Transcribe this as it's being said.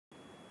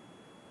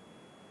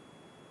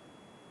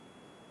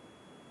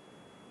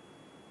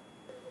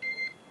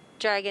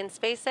Dragon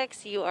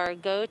SpaceX, you are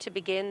go to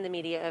begin the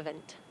media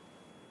event.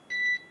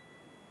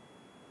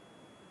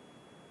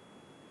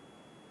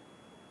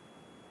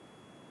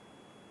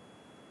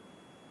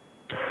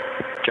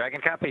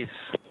 Dragon copies.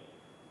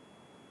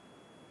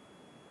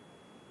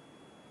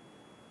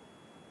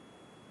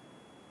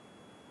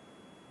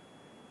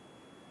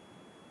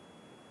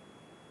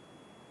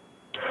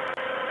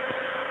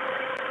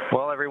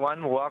 Well,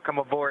 everyone, welcome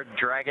aboard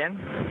Dragon.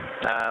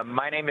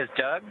 My name is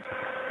Doug.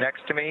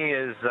 Next to me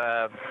is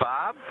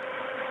Bob.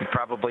 You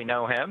probably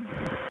know him.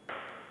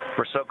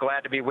 We're so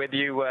glad to be with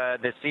you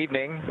this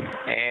evening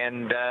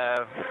and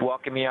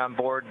welcome you on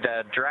board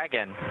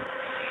Dragon.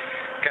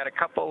 Got a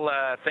couple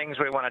things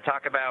we want to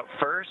talk about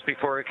first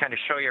before we kind of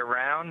show you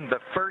around. The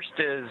first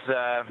is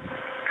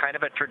kind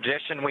of a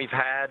tradition we've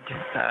had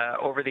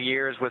over the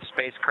years with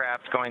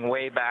spacecraft going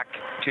way back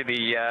to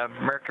the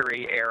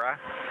Mercury era.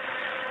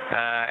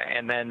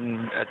 And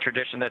then a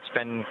tradition that's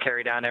been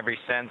carried on ever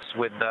since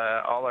with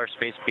all our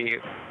space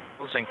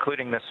vehicles,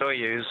 including the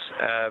Soyuz.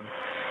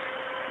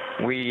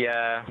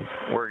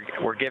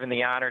 We're given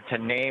the honor to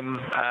name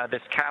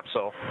this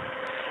capsule.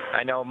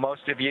 I know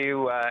most of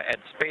you at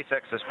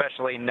SpaceX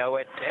especially know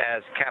it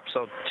as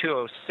Capsule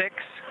 206,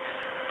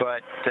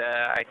 but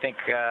I think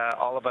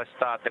all of us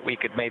thought that we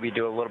could maybe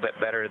do a little bit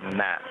better than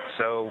that.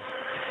 So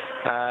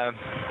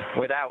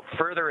without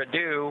further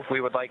ado, we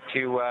would like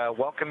to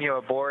welcome you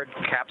aboard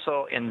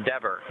Capsule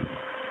Endeavour.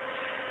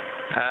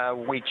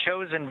 We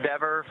chose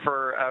Endeavour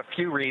for a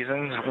few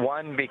reasons.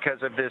 One, because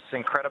of this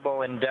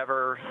incredible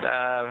endeavor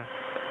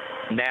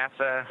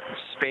NASA,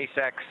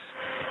 SpaceX,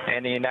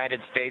 and the United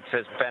States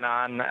has been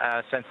on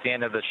since the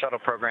end of the shuttle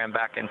program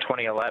back in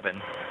 2011.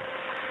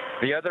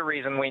 The other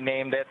reason we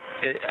named it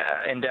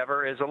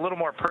Endeavour is a little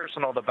more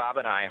personal to Bob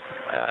and I.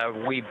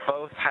 We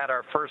both had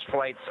our first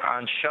flights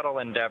on Shuttle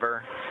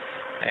Endeavour,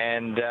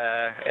 and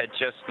it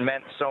just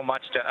meant so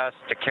much to us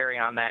to carry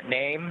on that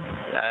name.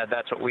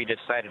 That's what we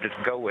decided to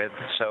go with.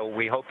 So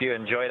we hope you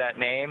enjoy that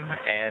name,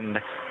 and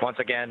once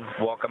again,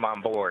 welcome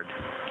on board.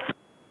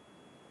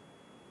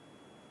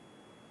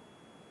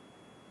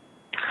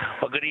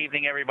 Well, good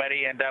evening,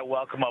 everybody, and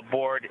welcome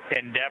aboard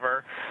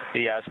Endeavour,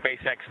 the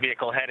SpaceX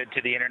vehicle headed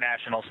to the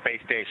International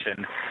Space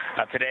Station.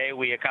 Today,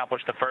 we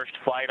accomplished the first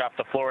flight off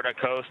the Florida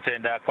coast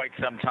in quite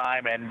some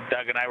time, and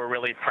Doug and I were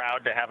really proud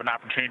to have an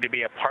opportunity to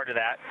be a part of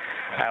that.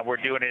 We're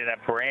doing it in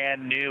a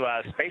brand new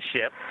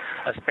spaceship,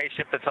 a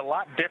spaceship that's a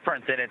lot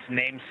different than its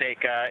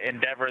namesake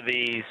Endeavour,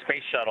 the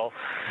space shuttle,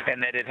 in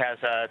that it has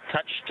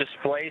touch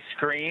display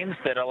screens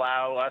that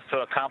allow us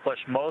to accomplish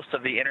most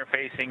of the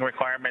interfacing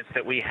requirements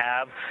that we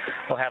have.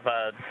 We'll have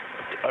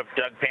if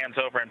Doug pans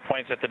over and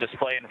points at the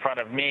display in front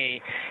of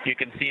me, you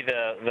can see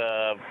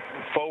the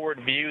forward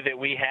view that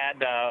we had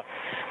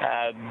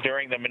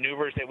during the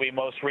maneuvers that we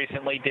most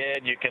recently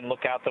did. You can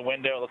look out the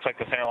window. It looks like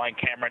the centerline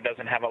camera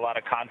doesn't have a lot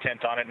of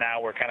content on it now.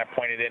 We're kind of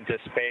pointed into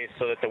space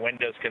so that the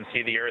windows can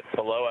see the Earth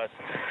below us.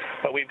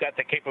 But we've got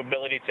the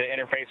capability to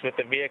interface with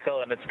the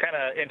vehicle, and it's kind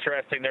of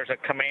interesting. There's a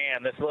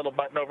command. This little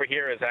button over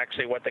here is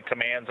actually what the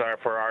commands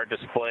are for our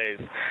displays.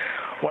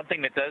 One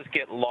thing that does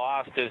get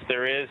lost is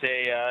there is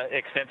a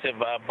extensive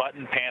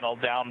button panel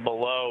down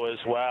below as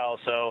well.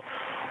 So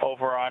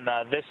over on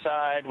this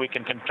side, we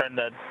can turn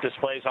the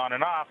displays on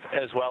and off,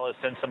 as well as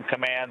send some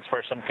commands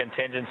for some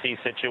contingency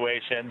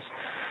situations.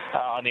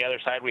 On the other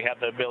side, we have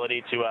the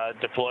ability to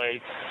deploy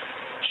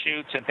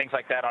chutes and things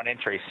like that on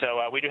entry. So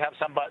we do have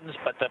some buttons,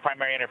 but the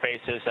primary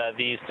interface is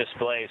these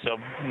displays. So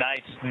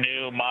nice,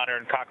 new,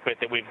 modern cockpit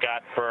that we've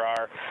got for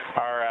our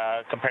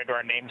compared to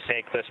our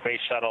namesake, the Space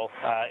Shuttle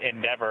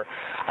Endeavour.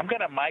 I'm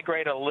going to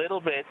migrate a little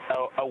bit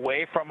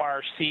away from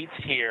our seats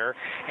here,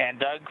 and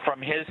Doug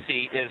from his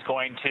seat is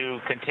going to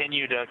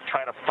continue to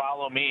try to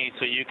follow me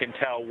so you can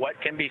tell what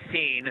can be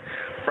seen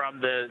from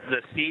the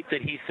seat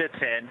that he sits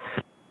in.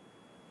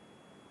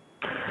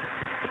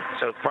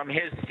 So from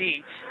his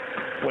seat,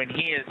 when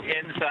he is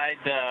inside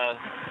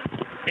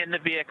in the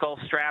vehicle,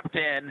 strapped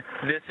in,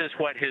 this is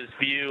what his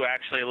view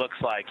actually looks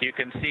like. You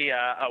can see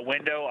a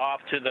window off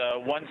to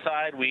the one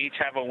side. We each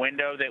have a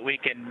window that we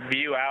can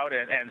view out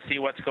and see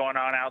what's going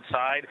on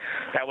outside.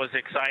 That was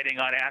exciting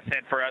on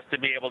ascent for us to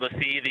be able to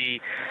see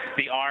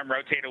the arm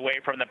rotate away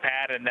from the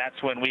pad, and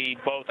that's when we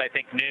both, I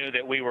think, knew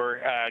that we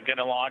were going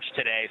to launch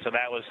today. So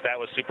that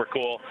was super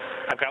cool.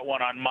 I've got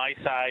one on my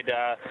side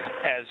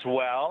as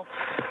well.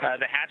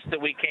 The hatch that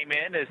we came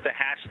in is the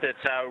hatch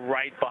that's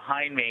right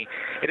behind me.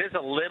 It is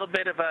a little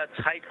bit of a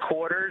tight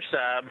quarters,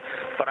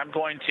 but I'm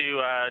going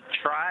to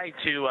try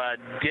to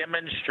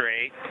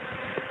demonstrate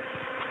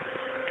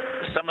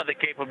some of the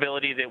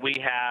capability that we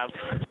have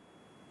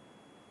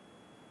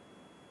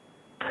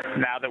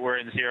now that we're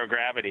in zero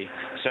gravity.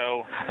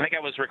 So I think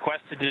I was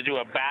requested to do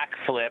a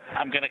backflip.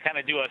 I'm going to kind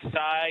of do a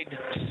side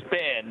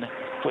spin,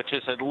 which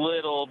is a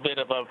little bit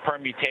of a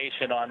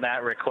permutation on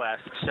that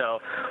request. So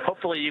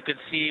hopefully you can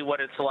see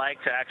what it's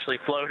like to actually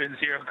float in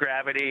zero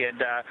gravity, and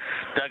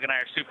Doug and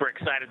I are super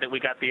excited that we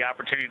got the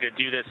opportunity to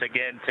do this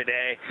again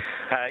today,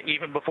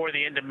 even before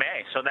the end of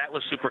May. So that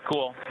was super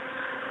cool.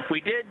 We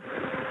did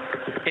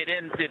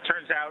it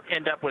turns out,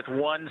 end up with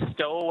one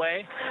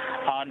stowaway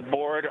on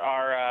board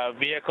our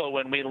vehicle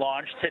when we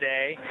launched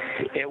today.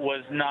 It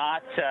was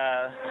not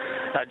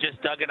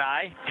just Doug and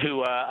I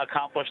who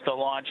accomplished the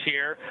launch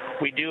here.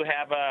 We do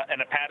have an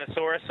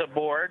Apatosaurus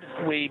aboard.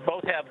 We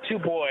both have two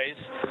boys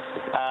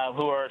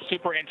who are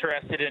super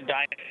interested in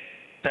dinosaurs.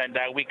 And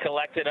we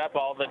collected up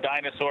all the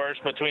dinosaurs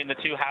between the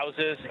two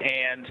houses,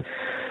 and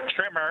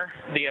Trimmer,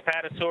 the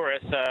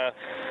Apatosaurus,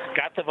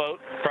 got the vote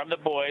from the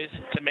boys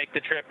to make the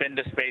trip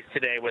into space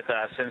today with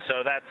us. And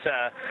so that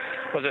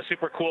was a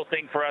super cool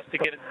thing for us to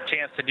get a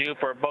chance to do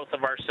for both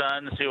of our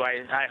sons, who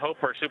I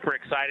hope are super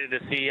excited to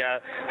see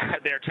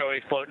their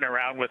toys floating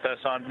around with us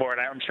on board.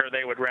 I'm sure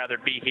they would rather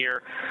be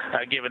here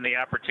given the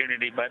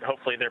opportunity, but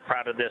hopefully they're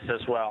proud of this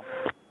as well.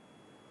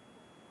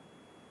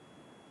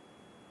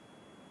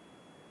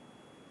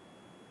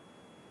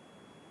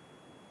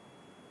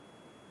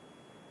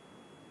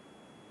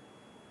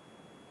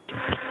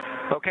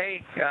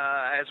 Okay,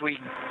 as we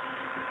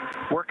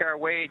work our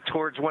way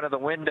towards one of the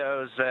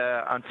windows,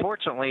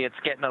 unfortunately it's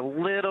getting a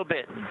little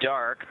bit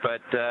dark,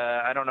 but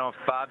I don't know if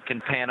Bob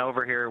can pan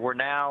over here.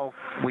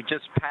 We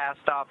just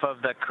passed off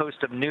of the coast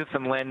of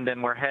Newfoundland,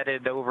 and we're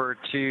headed over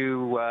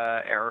to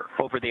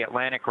over the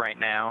Atlantic right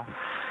now.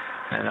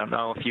 I don't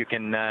know if you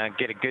can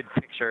get a good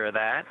picture of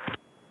that.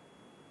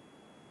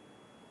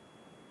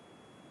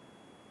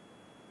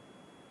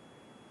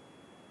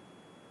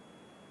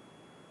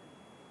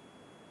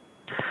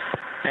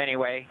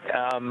 Anyway,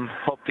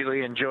 hopefully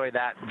you enjoy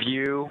that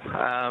view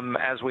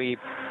as we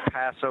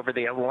pass over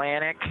the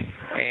Atlantic,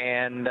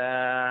 and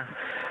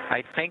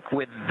I think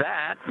with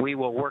that we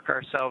will work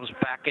ourselves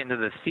back into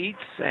the seats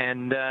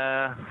and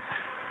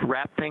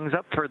wrap things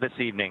up for this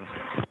evening.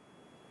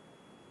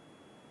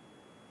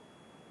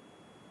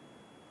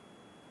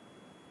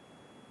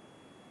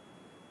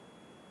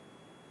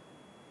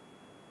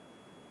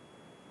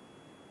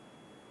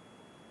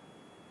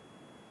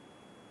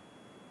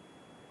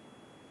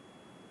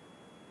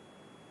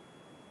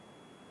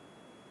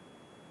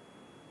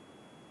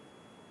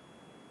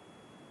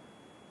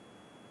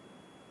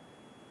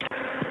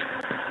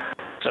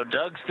 So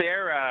Doug's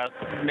there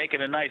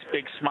making a nice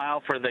big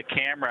smile for the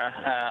camera.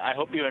 I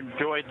hope you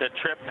enjoyed the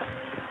trip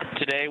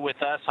today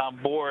with us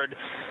on board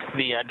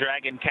the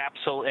Dragon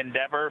capsule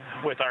Endeavour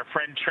with our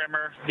friend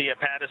Trimmer, the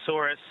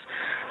Apatosaurus,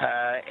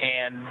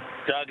 and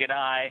Doug and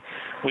I.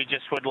 We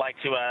just would like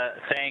to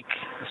thank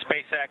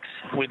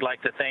SpaceX, we'd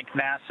like to thank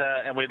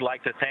NASA, and we'd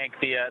like to thank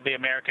the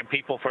American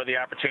people for the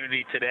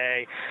opportunity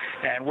today.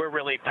 And we're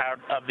really proud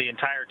of the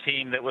entire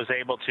team that was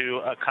able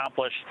to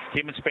accomplish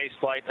human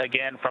spaceflight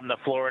again from the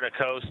Florida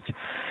coast.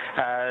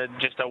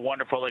 Just a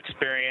wonderful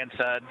experience.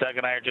 Doug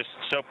and I are just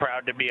so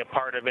proud to be a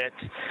part of it,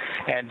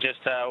 and just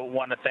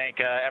want to thank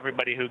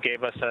everybody who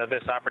gave us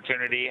this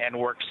opportunity and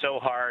worked so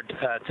hard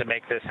to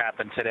make this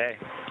happen today.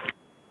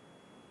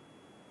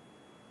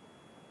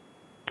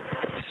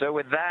 So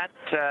with that,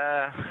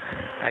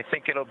 I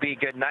think it'll be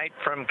good night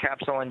from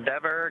Capsule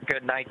Endeavour.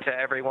 Good night to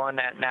everyone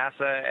at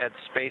NASA, at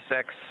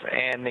SpaceX,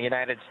 and the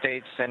United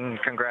States,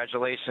 and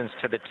congratulations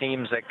to the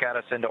teams that got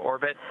us into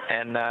orbit.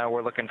 And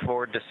we're looking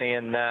forward to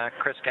seeing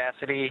Chris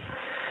Cassidy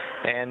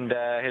and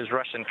his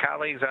Russian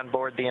colleagues on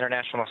board the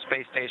International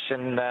Space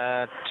Station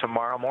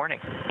tomorrow morning.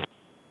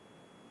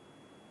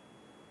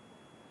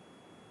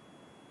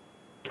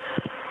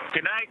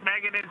 Good night,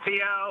 Megan and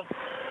Theo.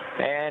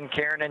 And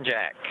Karen and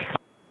Jack.